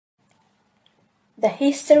The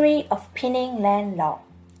history of Penang land law.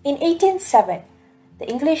 In 1807, the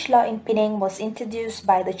English law in Penang was introduced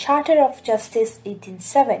by the Charter of Justice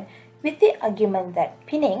 1807 with the argument that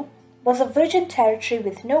Penang was a virgin territory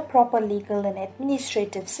with no proper legal and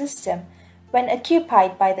administrative system when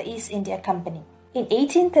occupied by the East India Company. In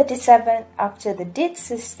 1837, after the deed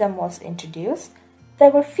system was introduced,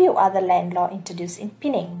 there were few other land law introduced in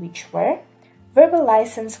Penang, which were verbal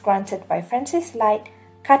license granted by Francis Light,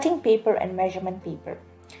 cutting paper and measurement paper.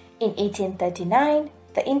 In 1839,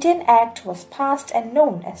 the Indian Act was passed and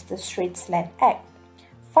known as the Straits Land Act.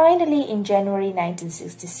 Finally, in January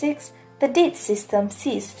 1966, the deed system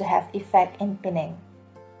ceased to have effect in Penang.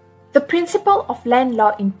 The principle of land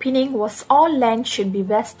law in Penang was all land should be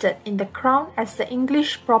vested in the Crown as the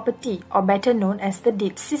English property, or better known as the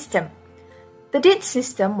deed system. The deed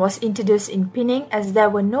system was introduced in Penang as there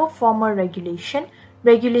were no formal regulation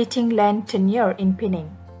regulating land tenure in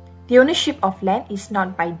Penang. The ownership of land is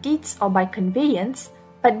not by deeds or by conveyance,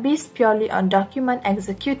 but based purely on document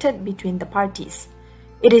executed between the parties.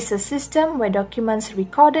 It is a system where documents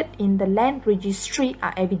recorded in the land registry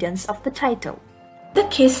are evidence of the title. The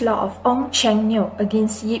case law of Ong Cheng Nio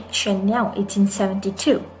against Yip Chen Niao,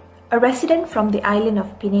 1872. A resident from the island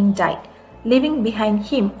of Penang died, leaving behind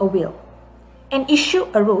him a will. An issue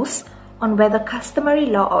arose on whether customary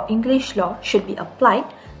law or English law should be applied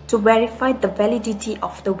to verify the validity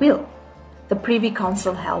of the will. The Privy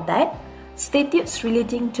Council held that statutes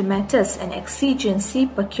relating to matters and exigency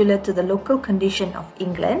peculiar to the local condition of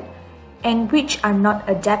England and which are not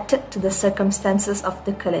adapted to the circumstances of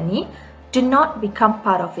the colony do not become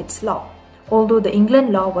part of its law, although the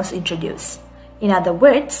England law was introduced. In other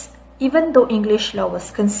words, even though English law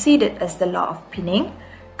was considered as the law of Penang,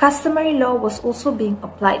 customary law was also being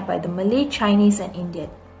applied by the Malay, Chinese and Indian.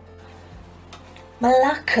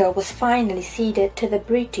 Malacca was finally ceded to the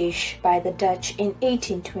British by the Dutch in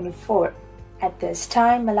 1824. At this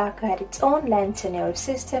time, Malacca had its own land tenure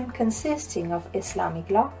system consisting of Islamic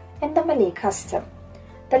law and the Malay custom.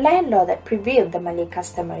 The land law that prevailed the Malay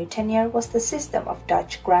customary tenure was the system of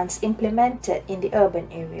Dutch grants implemented in the urban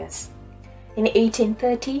areas. In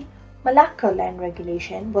 1830, Malacca land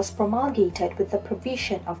regulation was promulgated with the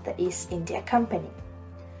provision of the East India Company.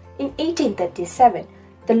 In 1837,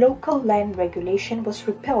 the local land regulation was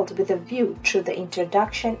repealed with a view through the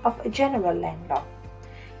introduction of a general land law.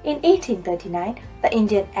 In 1839, the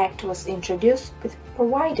Indian Act was introduced with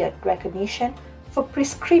provided recognition for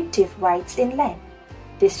prescriptive rights in land.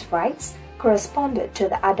 These rights corresponded to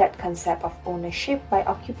the Adat concept of ownership by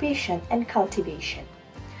occupation and cultivation.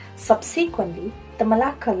 Subsequently, the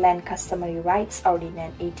Malacca Land Customary Rights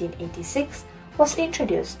Ordinance 1886 was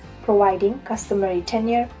introduced, providing customary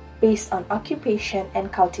tenure based on occupation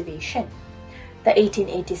and cultivation. The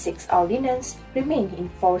 1886 ordinance remained in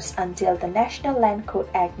force until the National Land Code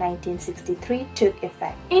Act 1963 took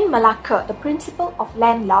effect. In Malacca, the principle of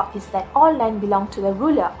land law is that all land belonged to the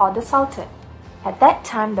ruler or the sultan. At that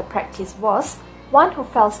time, the practice was, one who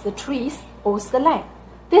fells the trees owes the land.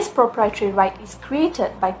 This proprietary right is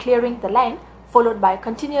created by clearing the land, followed by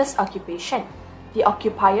continuous occupation. The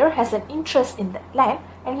occupier has an interest in that land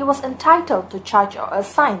and he was entitled to charge or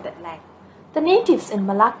assign that land. The natives in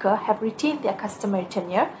Malacca have retained their customary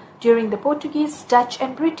tenure during the Portuguese, Dutch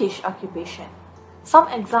and British occupation. Some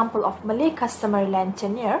examples of Malay customary land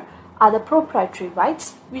tenure are the proprietary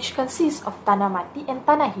rights, which consist of Tanah Mati and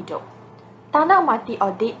Tanah Hidup. Tanah Mati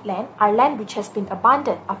or dead land are land which has been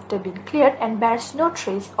abandoned after being cleared and bears no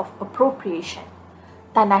trace of appropriation.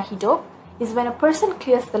 Tanah Hidup is when a person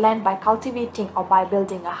clears the land by cultivating or by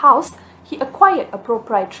building a house, he acquired a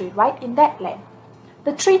proprietary right in that land.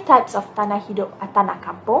 The three types of Tanah Hidup are Tanah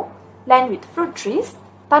Kampung, land with fruit trees,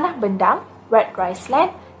 Tanah Bendang, wet rice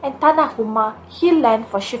land, and Tanah Huma, hill land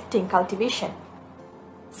for shifting cultivation.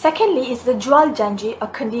 Secondly is the Jual Janji, a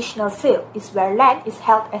conditional sale, is where land is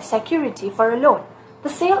held as security for a loan. The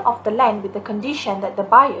sale of the land with the condition that the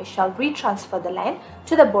buyer shall retransfer the land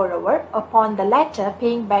to the borrower upon the latter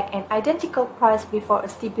paying back an identical price before a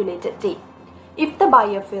stipulated date. If the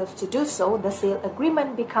buyer fails to do so, the sale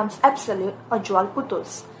agreement becomes absolute or jual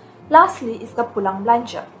putus. Lastly is the Pulang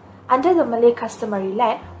Belanja. Under the Malay customary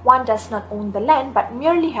land, one does not own the land but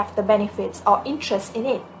merely have the benefits or interest in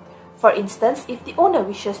it. For instance, if the owner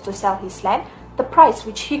wishes to sell his land, the price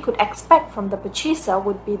which he could expect from the purchaser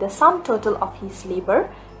would be the sum total of his labor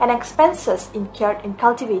and expenses incurred in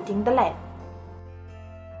cultivating the land.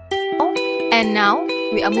 And now,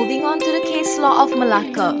 we are moving on to the case law of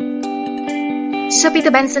Malacca. Sir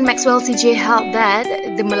Peter Benson Maxwell CJ held that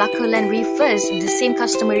the Malacca land refers to the same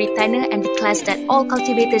customary tenure and declares that all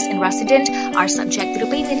cultivators and residents are subject to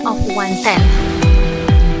the payment of 1/10.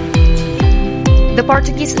 The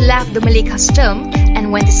Portuguese left the Malay custom,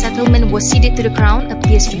 and when the settlement was ceded to the crown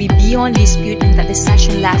appears to be beyond dispute, and that the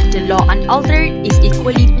cession left the law unaltered is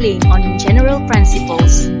equally plain on general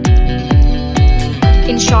principles.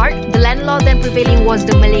 In short, the land law then prevailing was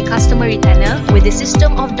the Malay customary tenure, with the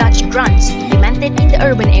system of Dutch grants implemented in the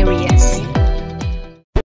urban areas.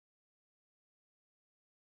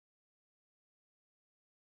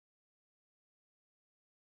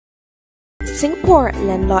 Singapore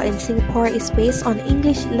land law in Singapore is based on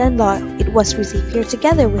English land law. It was received here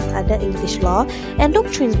together with other English law and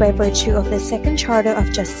doctrines by virtue of the Second Charter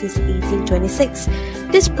of Justice 1826.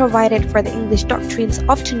 This provided for the English doctrines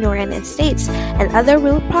of tenure and estates and other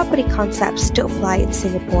real property concepts to apply in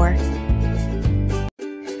Singapore.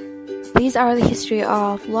 These are the history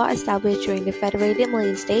of law established during the Federated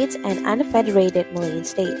Malayan States and Unfederated Malayan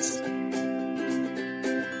States.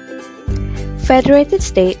 Federated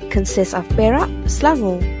State consists of Perak,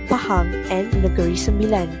 Selangor, Pahang, and Negeri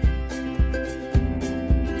Sembilan.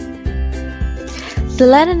 The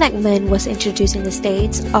land enactment was introduced in the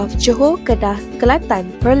states of Johor, Kedah,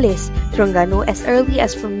 Kelantan, Perlis, Terengganu as early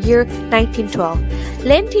as from year 1912.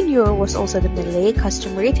 Land tenure was also the Malay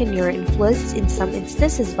customary tenure influenced in some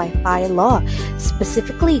instances by Thai law,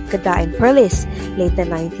 specifically Kedah and Perlis. Late the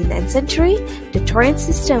 19th century, the torrent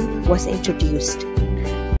system was introduced.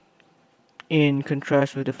 In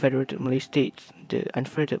contrast with the federated Malay states, the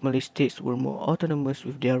unfederated Malay states were more autonomous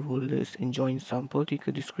with their rulers enjoying some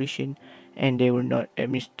political discretion, and they were not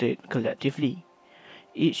administered collectively.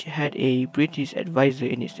 Each had a British advisor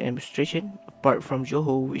in its administration. Apart from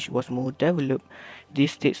Johor, which was more developed,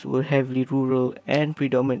 these states were heavily rural and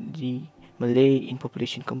predominantly Malay in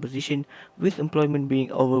population composition, with employment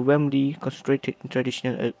being overwhelmingly concentrated in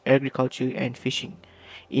traditional agriculture and fishing.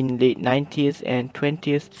 In late 19th and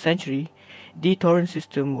 20th century, the torrent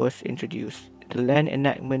system was introduced. The land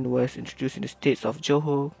enactment was introduced in the states of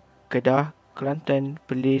Johor, Kedah, Kelantan,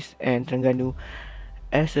 Perlis, and Terengganu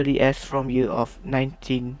as early as from year of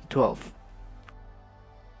 1912.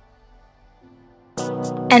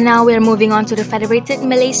 And now we are moving on to the Federated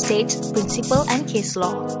Malay States Principle and Case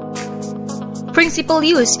Law. Principal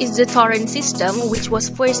use is the torrent system, which was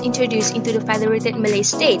first introduced into the Federated Malay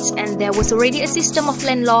States, and there was already a system of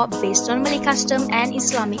land law based on Malay custom and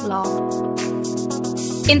Islamic law.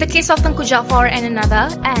 In the case of Tengku Jaafar and another,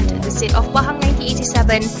 and the state of Pahang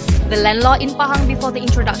 1987, the land law in Pahang before the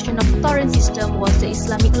introduction of the torrent system was the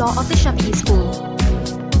Islamic law of the Shafi'i school.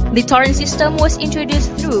 The torrent system was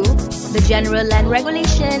introduced through the General Land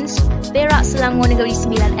Regulations, Perak, Selangor, Negeri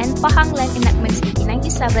Sembilan, and Pahang Land Enactments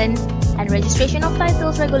 1897, and Registration of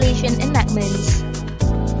Titles Regulation Enactments.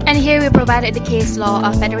 And here we provided the case law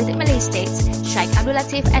of Federated Malay States, Sheikh Abdul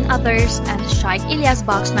Latif and others, and Sheikh Ilyas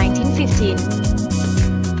Baksh 1915.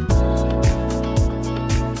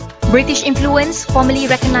 British influence, formally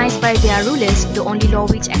recognized by their rulers, the only law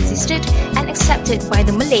which existed and accepted by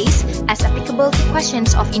the Malays as applicable to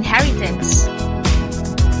questions of inheritance.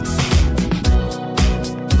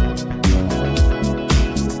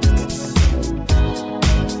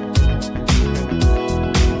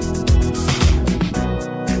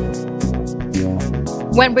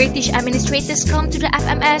 When British administrators come to the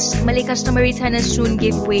FMS, Malay customary tenure soon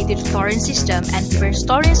gave way to the torrent system, and first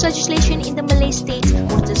torrent legislation in the Malay states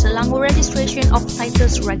was the Selangor Registration of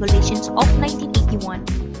Titles Regulations of 1981.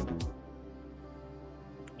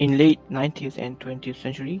 In late 19th and 20th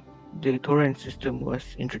century, the torrent system was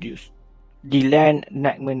introduced. The land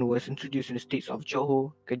enactment was introduced in the states of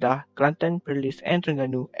Johor, Kedah, Kelantan, Perlis, and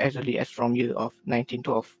Terengganu as early as from year of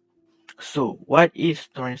 1912. So, what is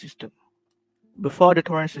torrent system? Before the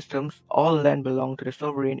torrent systems, all land belonged to the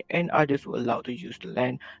sovereign and others were allowed to use the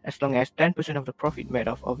land as long as 10% of the profit made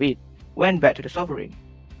off of it went back to the sovereign.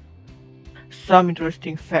 Some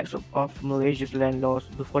interesting facts of Malaysia's land laws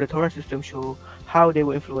before the torrent system show how they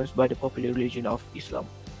were influenced by the popular religion of Islam.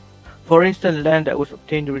 For instance, land that was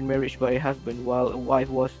obtained during marriage by a husband while a wife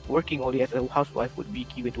was working only as a housewife would be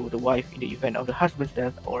given to the wife in the event of the husband's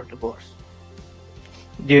death or divorce.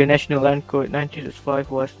 The National Land Code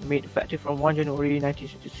 1965 was made effective from 1 January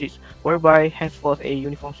 1966, whereby henceforth a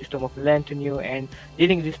uniform system of land tenure and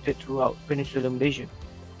dealing existed throughout Peninsular Malaysia.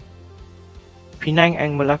 Penang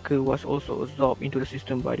and Malacca was also absorbed into the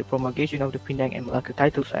system by the promulgation of the Penang and Malacca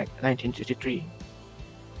Titles Act 1963.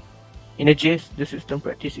 In the gist, the system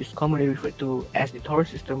practice is commonly referred to as the torrent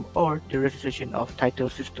system or the registration of title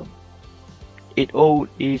system. It owed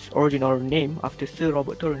its original name after Sir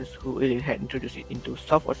Robert Torrens, who earlier had introduced it into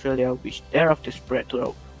South Australia, which thereafter spread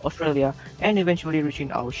throughout Australia, and eventually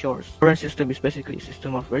reaching our shores. The current system is basically a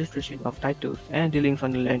system of registration of titles and dealings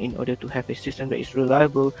on the land in order to have a system that is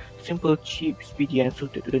reliable, simple, cheap, speedy, and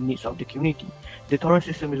suited to the needs of the community. The torrent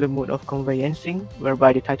system is a mode of conveyancing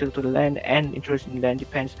whereby the title to the land and interest in land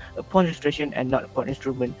depends upon registration and not upon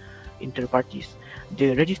instrument inter parties.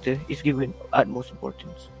 The register is given utmost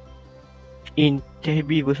importance. In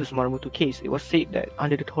Tehbi versus Marmutu case, it was said that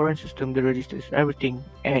under the torrent system, the register is everything,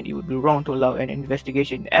 and it would be wrong to allow an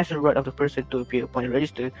investigation as a right of the person to appear upon the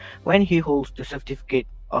register when he holds the certificate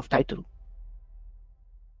of title.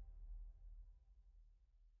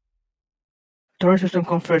 Torrent system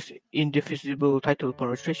confers indefeasible title upon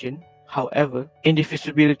registration. However,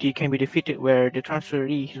 indefeasibility can be defeated where the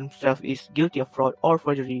transferee himself is guilty of fraud or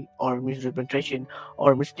forgery or misrepresentation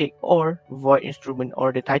or mistake or void instrument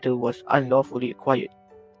or the title was unlawfully acquired.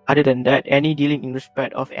 Other than that, any dealing in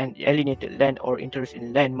respect of an alienated land or interest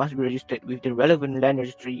in land must be registered with the relevant land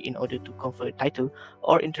registry in order to confer title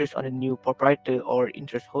or interest on the new proprietor or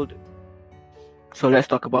interest holder. So let's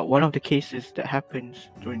talk about one of the cases that happens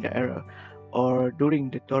during the era or during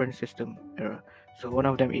the torrent system era. So one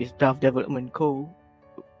of them is Dove Development Co.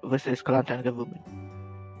 versus Kelantan government.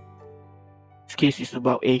 This case is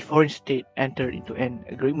about a foreign state entered into an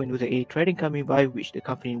agreement with a trading company by which the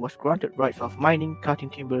company was granted rights of mining, cutting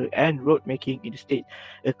timber, and road making in the state.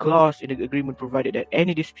 A clause in the agreement provided that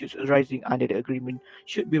any disputes arising under the agreement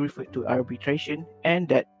should be referred to arbitration and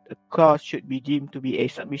that the clause should be deemed to be a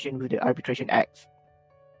submission with the Arbitration Acts.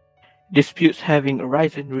 Disputes having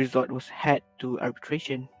arisen, resort was had to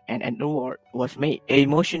arbitration and an award was made. A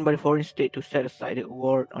motion by the foreign state to set aside the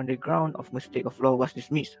award on the ground of mistake of law was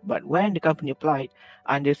dismissed, but when the company applied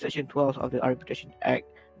under Section 12 of the Arbitration Act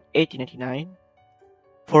 1899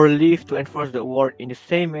 for leave to enforce the award in the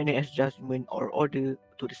same manner as judgment or order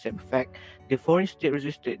to the same effect, the foreign state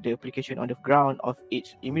resisted the application on the ground of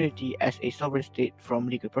its immunity as a sovereign state from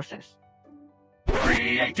legal process.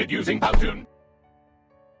 Created using Powtoon.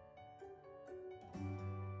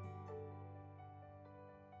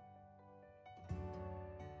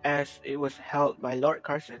 As it was held by Lord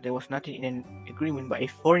Carson, there was nothing in an agreement by a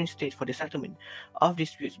foreign state for the settlement of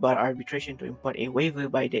disputes by arbitration to import a waiver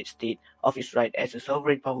by that state of its right as a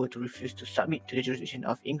sovereign power to refuse to submit to the jurisdiction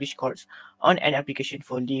of English courts on an application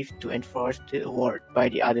for leave to enforce the award by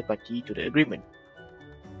the other party to the agreement.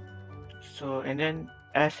 So, and then,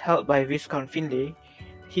 as held by Viscount Finlay,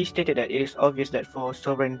 he stated that it is obvious that for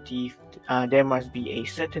sovereignty there must be a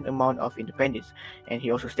certain amount of independence, and he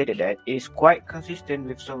also stated that it is quite consistent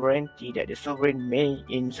with sovereignty that the sovereign may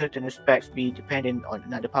in certain respects be dependent on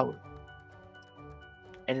another power.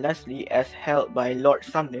 And lastly, as held by Lord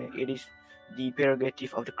Sumner, it is the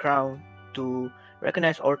prerogative of the Crown to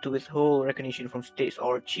recognize or to withhold recognition from states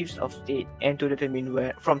or chiefs of state and to determine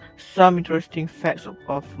where from some interesting facts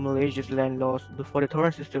of Malaysia's land laws before the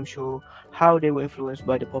torrent system show how they were influenced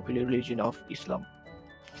by the popular religion of Islam.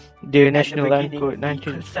 The National Land Code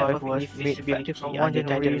 1905 was made effective from 1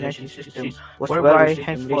 January 1966, whereby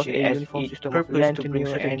henceforth a uniform system of land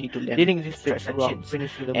tenure and dealing disputes around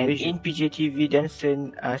Peninsula Malaysia. And in PJTV,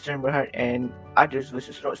 Denson, Stern Berhad, and others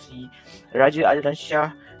versus Roxy, Raja Adlan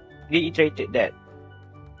Shah reiterated that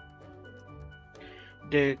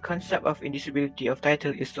the concept of indivisibility of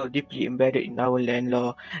title is so deeply embedded in our land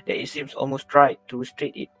law that it seems almost right to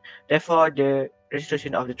restrict it. Therefore, the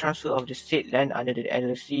registration of the transfer of the state land under the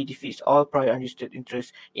LLC defeats all prior unregistered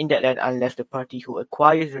interest in that land unless the party who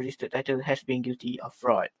acquires the registered title has been guilty of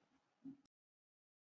fraud.